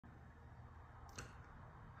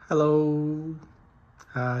Hello,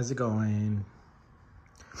 how's it going?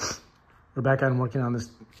 We're back and working on this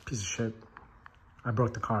piece of shit. I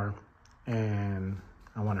broke the car and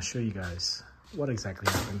I want to show you guys what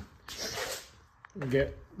exactly happened. Let me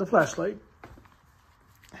get the flashlight.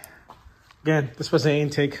 Again, this was an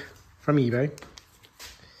intake from eBay.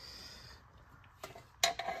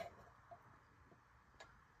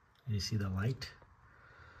 You see the light?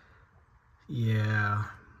 Yeah.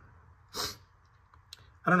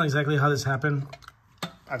 I don't know exactly how this happened.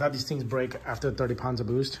 I thought these things break after 30 pounds of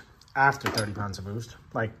boost. After 30 pounds of boost,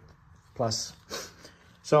 like plus.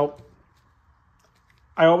 So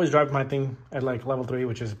I always drive my thing at like level 3,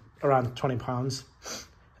 which is around 20 pounds.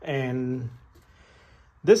 And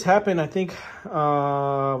this happened, I think,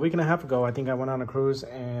 a week and a half ago. I think I went on a cruise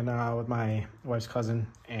and with my wife's cousin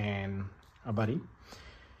and a buddy.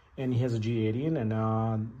 And he has a G80,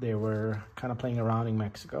 and they were kind of playing around in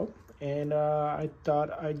Mexico. And I thought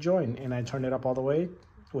I'd join, and I turned it up all the way,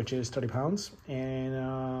 which is 30 pounds,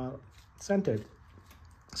 and sent it.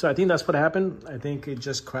 So I think that's what happened. I think it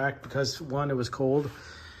just cracked because, one, it was cold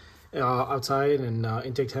outside, and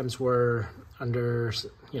intake temps were under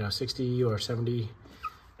 60 or 70,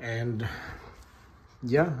 and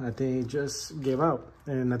yeah, I think it just gave out.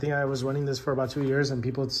 And I think I was running this for about 2 years, and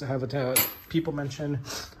people mention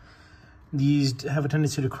these have a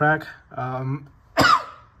tendency to crack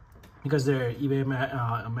because they're eBay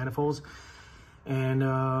manifolds. And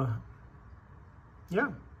yeah,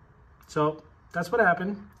 so that's what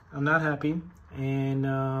happened. I'm not happy, and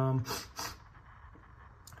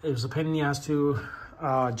it was a pain in the ass to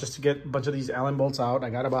just to get a bunch of these Allen bolts out. I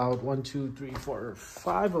got about 1, 2, 3, 4,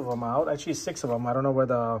 5 of them out. Actually 6 of them. I don't know where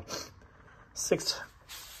the 6th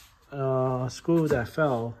screw that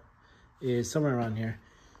fell is, somewhere around here,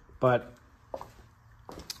 but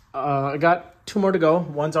I got 2 more to go.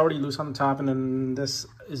 One's already loose on the top, and then this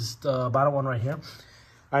is the bottom one right here.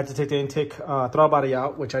 I had to take the intake throttle body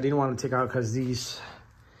out, which I didn't want to take out because these,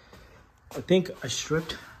 I think I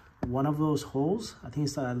stripped one of those holes. I think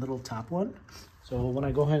it's that little top one. So when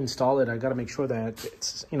I go ahead and install it, I got to make sure that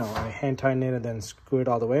it's, I hand tighten it and then screw it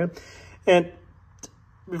all the way. And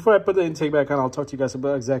before I put the intake back on, I'll talk to you guys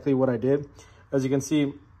about exactly what I did. As you can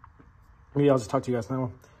see, maybe I'll just talk to you guys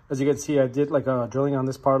now. As you can see, I did like a drilling on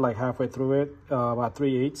this part, like halfway through it, about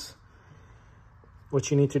 3/8.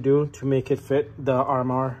 What you need to do to make it fit the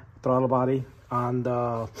RMR throttle body on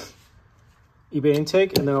the eBay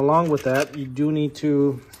intake. And then along with that, you do need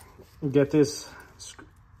to get this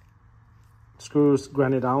screws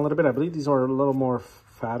grinded down a little bit. I believe these are a little more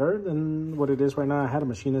fatter than what it is right now. I had a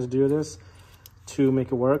machinist do this to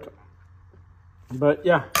make it work. But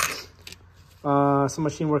yeah. Some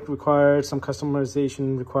machine work required, some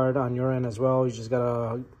customization required on your end as well. You just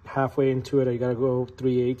gotta halfway into it, or you gotta go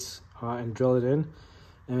 3/8 and drill it in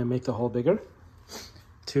and make the hole bigger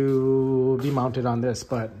to be mounted on this.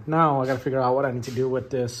 But now I gotta figure out what I need to do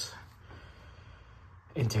with this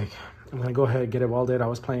intake. I'm gonna go ahead and get it welded. I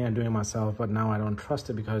was planning on doing it myself, but now I don't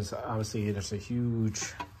trust it because obviously there's a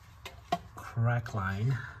huge crack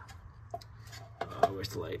line. Where's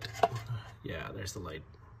the light? Yeah, there's the light.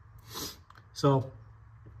 So,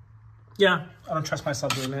 yeah, I don't trust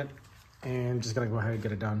myself doing it, and just gonna go ahead and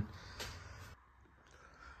get it done.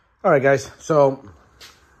 All right, guys, so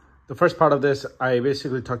the first part of this, I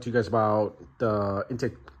basically talked to you guys about the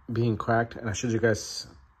intake being cracked, and I showed you guys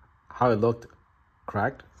how it looked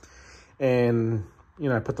cracked. And,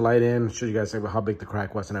 I put the light in, showed you guys how big the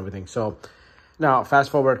crack was and everything. So, now,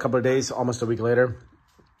 fast forward a couple of days, almost a week later,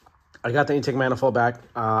 I got the intake manifold back.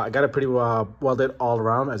 I got it pretty welded all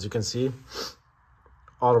around, as you can see,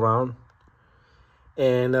 all around.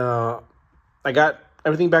 And I got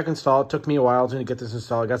everything back installed. It took me a while to get this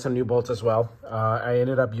installed. I got some new bolts as well. I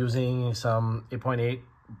ended up using some 8.8.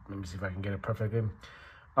 Let me see if I can get it perfectly.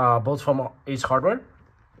 Bolts from Ace Hardware.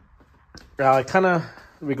 I kind of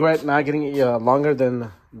regret not getting it longer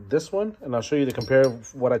than this one. And I'll show you the compare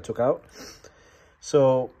of what I took out.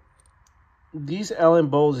 So these Allen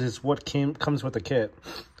bolts is what comes with the kit,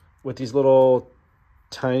 with these little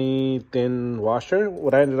tiny thin washer.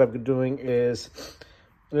 What I ended up doing is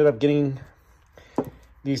getting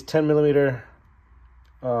these 10mm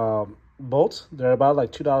bolts. They're about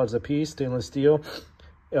like $2 a piece, stainless steel.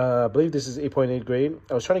 I believe this is 8.8 grade.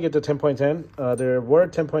 I was trying to get the 10.10. There were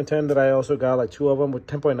 10.10 that I also got, like 2 of them with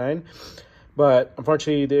 10.9. But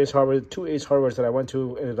unfortunately, the Ace Hardware, 2 Ace Hardwares that I went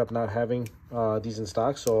to ended up not having these in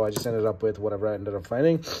stock. So I just ended up with whatever I ended up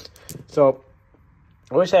finding. So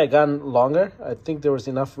I wish I had gotten longer. I think there was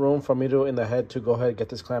enough room for me to, in the head, to go ahead and get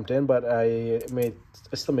this clamped in. But I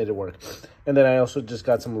still made it work. And then I also just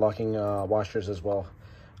got some locking washers as well.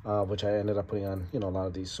 which I ended up putting on, you know, a lot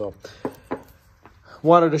of these. So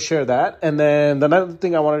wanted to share that. And then the other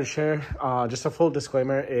thing I wanted to share, just a full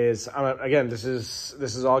disclaimer, is again, this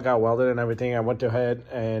is all got welded and everything. I went ahead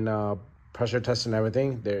and pressure tested and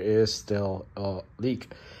everything. There is still a leak.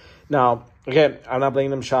 Now, again, I'm not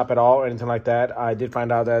blaming them shop at all or anything like that. I did find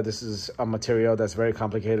out that this is a material that's very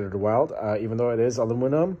complicated to weld, even though it is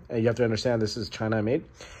aluminum. And you have to understand this is China made.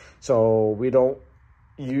 So we don't,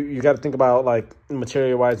 you got to think about like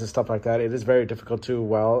material wise and stuff like that. It is very difficult to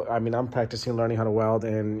weld. I mean, I'm practicing learning how to weld,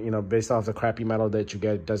 and, you know, based off the crappy metal that you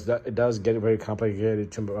get, it does get very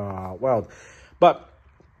complicated to weld. But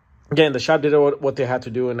again, the shop did what they had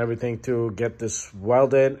to do and everything to get this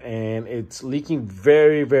welded, and it's leaking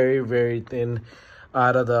very, very, very thin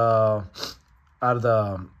out of the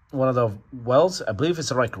one of the welds. I believe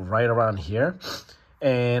it's like right around here.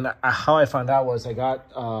 And how I found out was I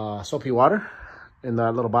got soapy water in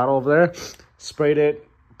that little bottle over there, sprayed it,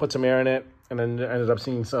 put some air in it, and then ended up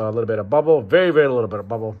seeing a little bit of bubble, very, very little bit of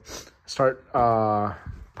bubble start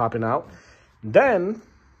popping out. Then,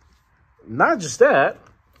 not just that,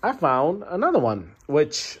 I found another one,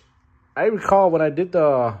 which I recall when I did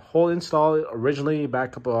the whole install originally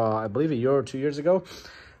back up, I believe a year or 2 years ago.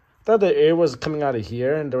 I thought the air was coming out of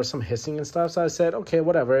here and there was some hissing and stuff. So I said, okay,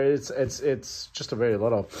 whatever. It's just a very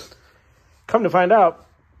little. Come to find out,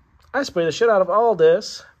 I sprayed the shit out of all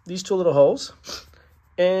this, these two little holes,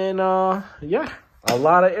 and yeah, a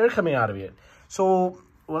lot of air coming out of it. So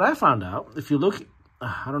what I found out, if you look,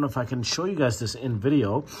 I don't know if I can show you guys this in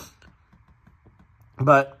video,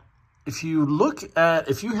 but if you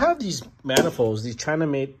have these manifolds, these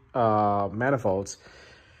China-made manifolds,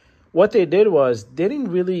 what they did was they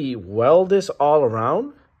didn't really weld this all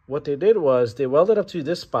around. What they did was they welded up to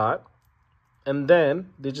this spot, and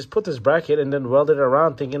then they just put this bracket and then welded it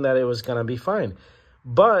around thinking that it was going to be fine.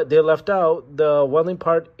 But they left out the welding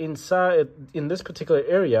part inside in this particular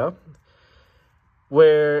area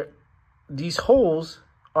where these holes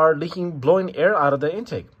are leaking, blowing air out of the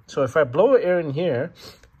intake. So if I blow air in here,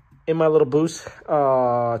 in my little boost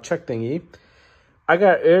check thingy, I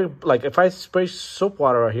got air. Like if I spray soap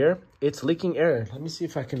water right here, it's leaking air. Let me see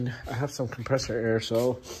if I have some compressor air.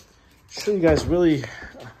 So show you guys really,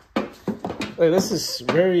 like, this is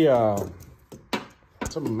very,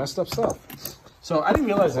 some messed up stuff. So I didn't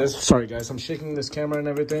realize this. Sorry guys, I'm shaking this camera and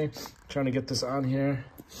everything, trying to get this on here.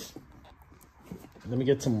 Let me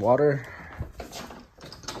get some water.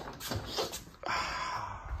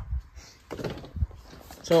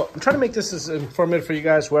 So I'm trying to make this as informative for you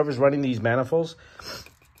guys, whoever's running these manifolds.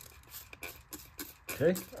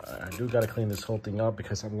 Okay, I do got to clean this whole thing up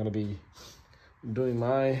because I'm going to be doing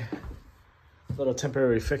my little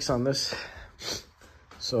temporary fix on this.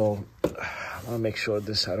 So I want to make sure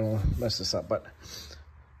I don't mess this up. But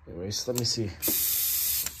anyways, let me see.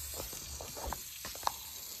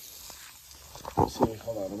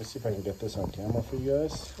 Hold on, let me see if I can get this on camera for you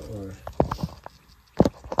guys.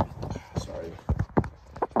 Sorry.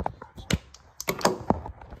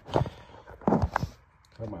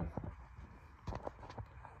 Come on.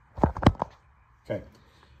 Okay,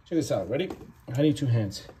 check this out. Ready? I need two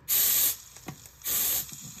hands.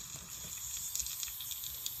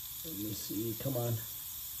 Let me see. Come on.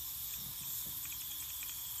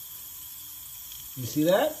 You see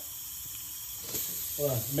that?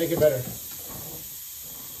 Hold on. Make it better.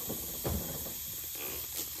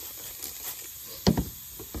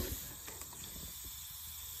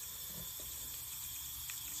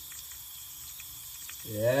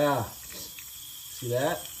 Yeah. See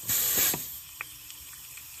that?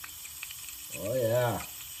 Oh, yeah.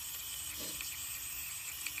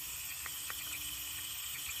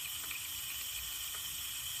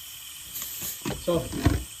 So,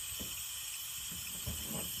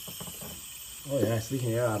 oh yeah, it's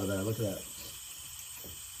leaking air out of there. Look at that.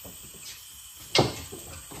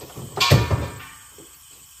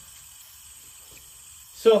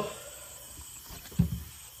 So,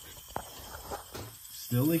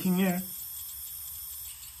 still leaking air.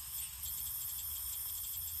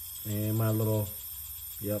 And my little,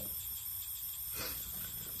 yep.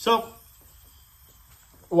 So,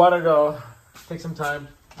 wanted to take some time.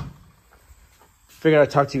 Figured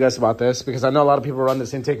I'd talk to you guys about this because I know a lot of people run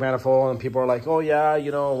this intake manifold and people are like, oh yeah,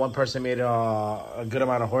 you know, one person made a good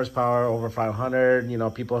amount of horsepower, over 500. You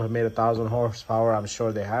know, people have made 1,000 horsepower. I'm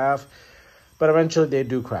sure they have. But eventually they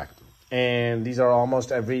do crack. And these are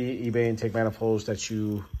almost every eBay intake manifolds that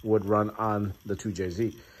you would run on the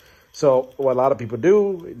 2JZ. So what a lot of people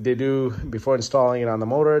do, they do, before installing it on the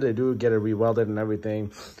motor, they do get it re-welded and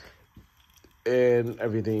everything. And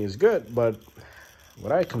everything is good. But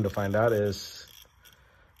what I come to find out is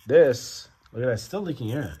this Look at that, still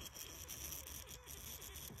leaking air.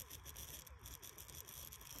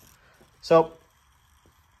 So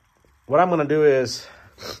what I'm gonna do is,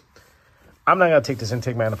 I'm not gonna take this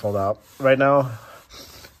intake manifold out. Right now,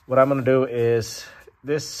 what I'm gonna do is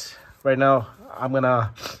this, right now, I'm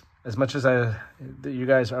gonna, as much as you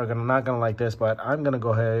guys are not gonna like this, but I'm gonna go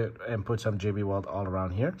ahead and put some JB Weld all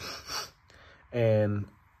around here and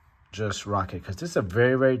just rock it, because this is a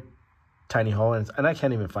very, very tiny hole, and I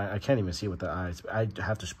can't even see with the eyes. I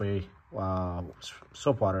have to spray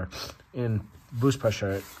soap water in boost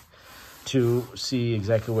pressure to see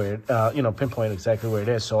exactly where it, pinpoint exactly where it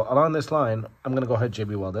is. So along this line, I'm gonna go ahead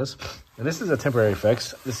JB Weld this, and this is a temporary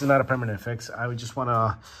fix. This is not a permanent fix. I would just want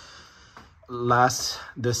to last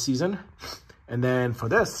this season. And then for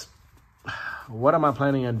this, what am I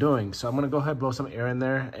planning on doing? So I'm gonna go ahead, blow some air in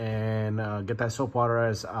there, and get that soap water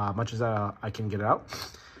as much as I can get it out.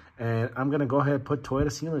 And I'm gonna go ahead and put Toyota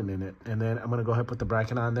sealant in it, and then I'm gonna go ahead and put the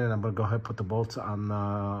bracket on there, and I'm gonna go ahead and put the bolts on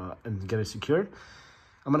and get it secured.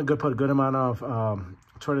 I'm gonna put a good amount of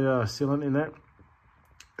Toyota sealant in there,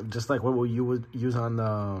 just like what you would use on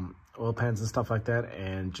the oil pans and stuff like that,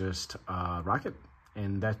 and just rock it.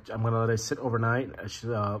 And that, I'm gonna let it sit overnight. It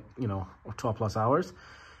should, 12 plus hours.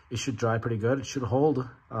 It should dry pretty good. It should hold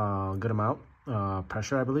a good amount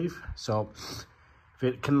pressure, I believe. So if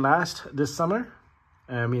it can last this summer,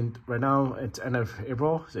 I mean, right now it's end of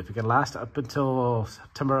April, so if it can last up until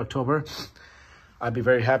September, October, I'd be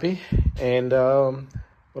very happy. And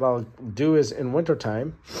what I'll do is in winter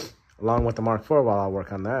time, along with the Mark IV, while I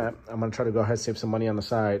work on that, I'm gonna try to go ahead and save some money on the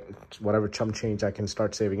side, whatever chump change I can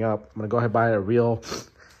start saving up. I'm gonna go ahead and buy a real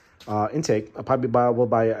intake. I'll probably will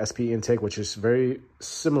buy a SP intake, which is very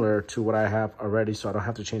similar to what I have already, so I don't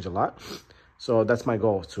have to change a lot. So that's my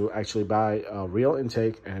goal, to actually buy a real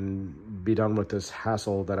intake and be done with this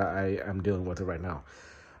hassle that I am dealing with right now.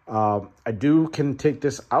 I can take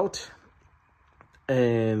this out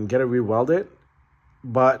and get it re-welded,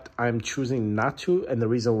 but I'm choosing not to, and the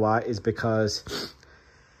reason why is because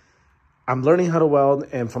I'm learning how to weld,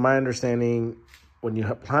 and from my understanding, when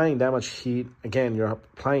you're applying that much heat, again, you're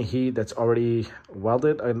applying heat that's already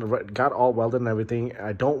welded and got all welded and everything.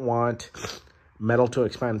 I don't want metal to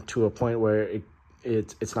expand to a point where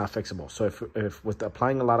it's not fixable. So if with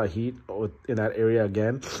applying a lot of heat in that area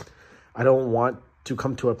again, I don't want to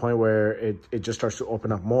come to a point where it just starts to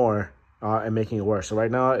open up more and making it worse. So right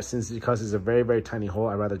now, because it's a very, very tiny hole,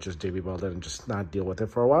 I'd rather just JB weld it and just not deal with it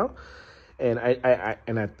for a while. And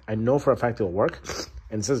I know for a fact it'll work.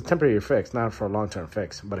 And this is a temporary fix, not for a long-term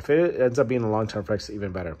fix. But if it ends up being a long-term fix,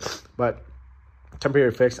 even better. But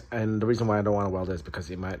temporary fix, and the reason why I don't want to weld it is because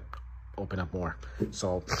it might open up more.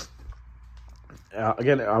 So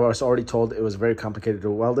again, I was already told it was very complicated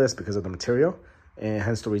to weld this because of the material, and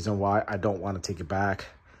hence the reason why I don't want to take it back.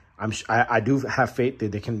 I do have faith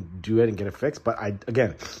that they can do it and get it fixed, but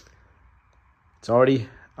again, it's already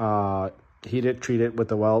heated, treated with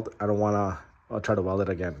the weld. I don't want to try to weld it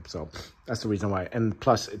again. So that's the reason why. And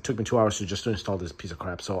plus, it took me 2 hours to install this piece of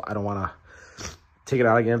crap, so I don't want to take it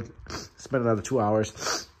out again, spend another 2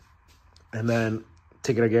 hours, and then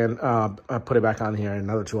take it again, put it back on here in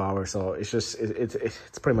another 2 hours. So it's just,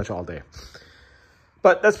 it's pretty much all day.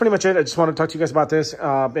 But that's pretty much it. I just want to talk to you guys about this,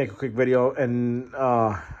 make a quick video, and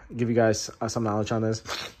give you guys some knowledge on this.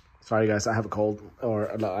 Sorry, guys, I have a cold, or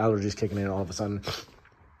allergies kicking in all of a sudden.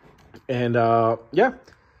 And yeah,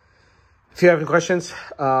 if you have any questions,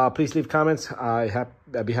 please leave comments. I'd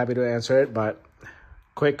be happy to answer it. But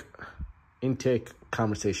quick intake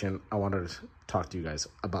conversation I wanted to talk to you guys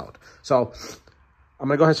about. So I'm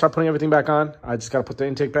going to go ahead and start putting everything back on. I just got to put the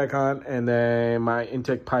intake back on. And then my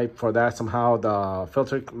intake pipe for that, somehow the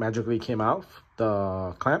filter magically came out,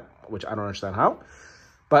 the clamp, which I don't understand how.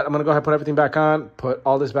 But I'm going to go ahead and put everything back on, put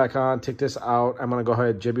all this back on, take this out. I'm going to go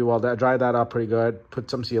ahead and JB weld that, dry that up pretty good, put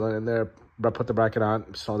some sealant in there, put the bracket on,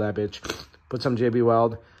 install that bitch, put some JB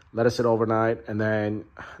weld, let it sit overnight, and then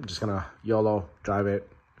I'm just going to YOLO drive it.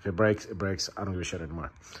 If it breaks, it breaks. I don't give a shit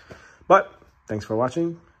anymore. But thanks for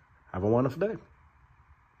watching. Have a wonderful day.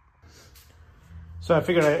 So I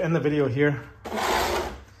figured I'd end the video here.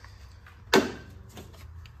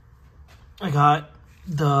 I got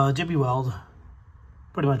the JB weld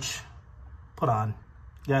pretty much put on.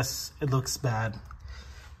 Yes, it looks bad.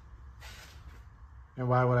 And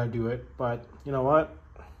why would I do it? But you know what?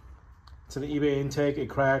 It's an eBay intake. It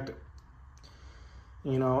cracked.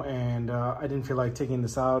 You know, and I didn't feel like taking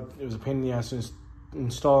this out. It was a pain in the ass to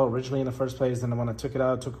install originally in the first place. And then when I took it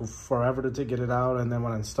out, it took forever to get it out. And then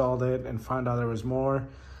when I installed it and found out there was more,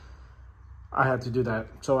 I had to do that.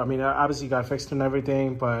 So, I mean, I obviously got fixed and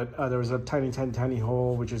everything, but there was a tiny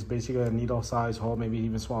hole, which is basically a needle size hole, maybe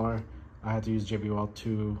even smaller. I had to use JB Weld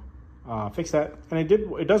to fix that, and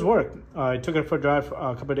it does work. I took it for a drive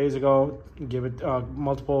a couple of days ago, give it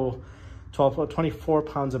multiple 24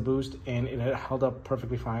 pounds of boost, and it held up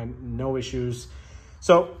perfectly fine, no issues.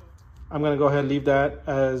 So I'm gonna go ahead and leave that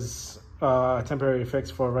as a temporary fix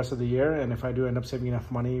for the rest of the year, and if I do end up saving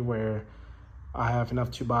enough money where I have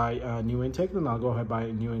enough to buy a new intake, then I'll go ahead and buy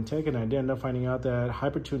a new intake. And I did end up finding out that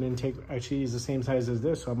Hypertune intake actually is the same size as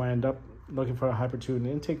this, so I might end up looking for a Hypertune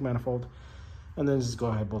intake manifold and then just go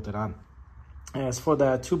ahead and bolt it on. As for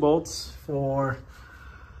the 2 bolts for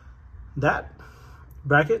that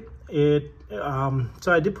bracket, so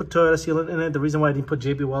I did put Toyota sealant in it. The reason why I didn't put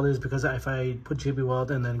JB Weld is because if I put JB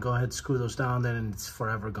Weld and then go ahead and screw those down, then it's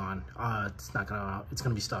forever gone. It's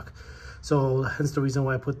gonna be stuck. So hence the reason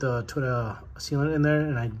why I put the Toyota sealant in there,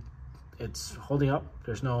 and it's holding up.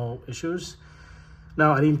 There's no issues.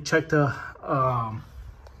 Now I didn't check the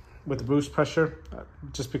with the boost pressure,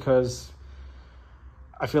 just because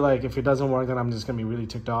I feel like if it doesn't work, then I'm just gonna be really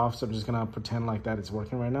ticked off. So I'm just gonna pretend like that it's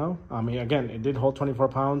working right now. I mean, again, it did hold 24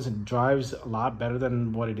 pounds. It drives a lot better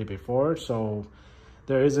than what it did before. So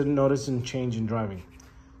there is a noticeable change in driving.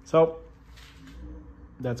 So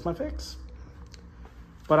that's my fix.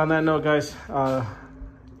 But on that note, guys,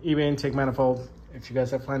 eBay intake manifold, if you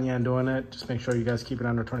guys are planning on doing it, just make sure you guys keep it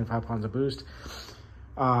under 25 pounds of boost.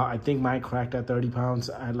 I think mine cracked at 30 pounds.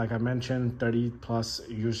 Like I mentioned, 30 plus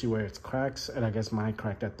usually where it cracks, and I guess mine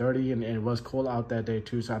cracked at 30, and it was cold out that day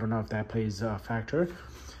too, so I don't know if that plays a factor.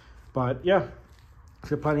 But yeah,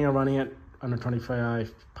 if you're planning on running it under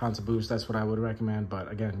 25 pounds of boost, that's what I would recommend.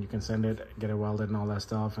 But again, you can send it, get it welded and all that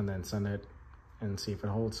stuff, and then send it and see if it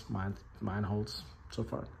holds. Mine holds so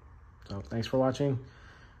far. So thanks for watching.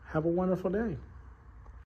 Have a wonderful day.